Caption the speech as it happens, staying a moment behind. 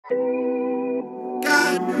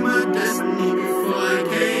God knew my destiny before I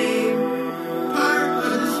came. Part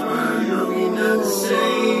of this world, no, we not the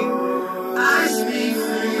same. I speak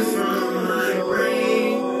free from my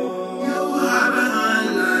brain. You hide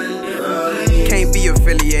behind lines, never late. Can't be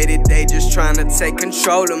affiliated, they just tryna take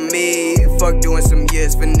control of me. Fuck doing some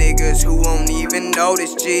years for niggas who won't even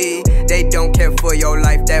notice, G. They don't care for your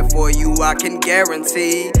life, that for you I can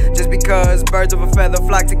guarantee. Just because birds of a feather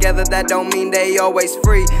flock together, that don't mean they always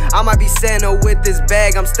free. I might be Santa with this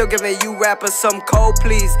bag, I'm still giving you rappers some cold,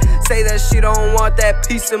 please. Say that she don't want that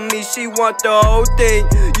piece of me, she want the whole thing.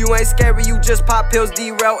 You ain't scary, you just pop pills,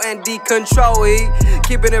 derail and decontrol it.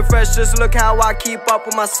 Keeping it fresh, just look how I keep up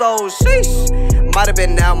with my soul, sheesh. Might have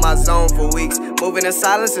been out my zone for weeks, moving in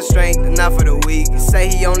silence and strength, not for the weak. Say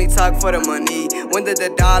he only talk for the money. When did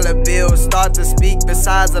the dollar bill start to speak?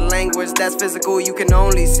 Besides the language that's physical, you can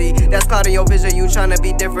only see. That's clouding your vision, you tryna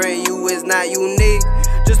be different, you is not unique.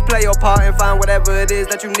 Just play your part and find whatever it is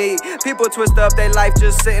that you need. People twist up their life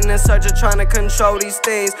just sitting in search of trying to control these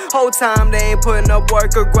things. Whole time they ain't putting up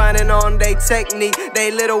work or grinding on their technique.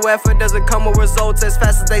 They little effort doesn't come with results as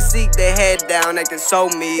fast as they seek. Their head down, acting so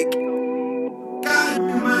meek. God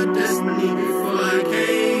knew my destiny before I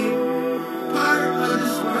came. Part of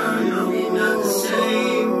this world, no, we not the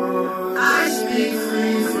same. I speak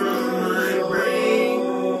free from my brain.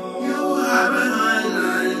 You hide behind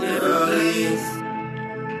lines, never late.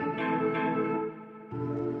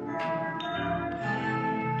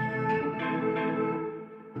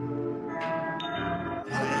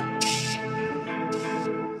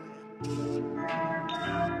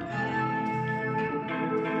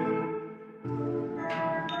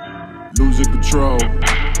 Losing control,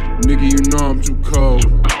 nigga, you know I'm too cold.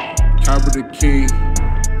 Copper the king,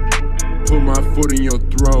 put my foot in your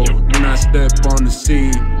throat. When I step on the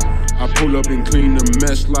scene, I pull up and clean the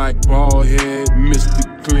mess like bald head,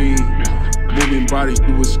 Mr. Clean. Moving bodies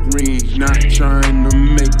through a screen, not trying to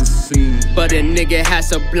make a scene. But a nigga has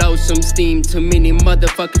to blow some steam. Too many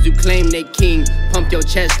motherfuckers who claim they king. Pump your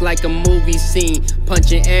chest like a movie scene.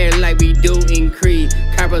 Punching air like we do in Creed.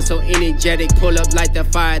 Cairo so energetic, pull up like the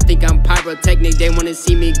fire. Think I'm pyrotechnic, they wanna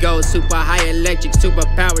see me go. Super high electric, super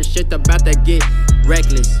power, shit about to get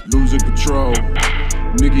reckless. Losing control,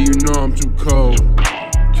 nigga, you know I'm too cold.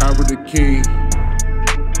 Cairo the king,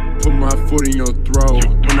 put my foot in your throat.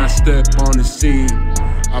 When I step on the scene,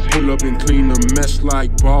 I pull up and clean the mess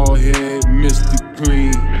like bald head, Mr.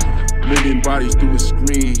 Clean. Moving bodies through a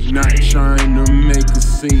screen, not trying to make a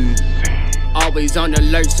scene. Always on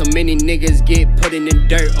alert, so many niggas get put in the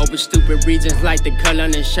dirt over stupid reasons like the color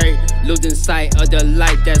on the shirt. Losing sight of the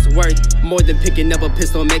light that's worth more than picking up a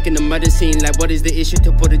pistol, making a murder scene. Like what is the issue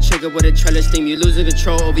to pull the trigger with a trailer steam? You're losing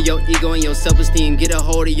control over your ego and your self-esteem. Get a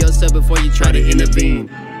hold of yourself before you try to intervene.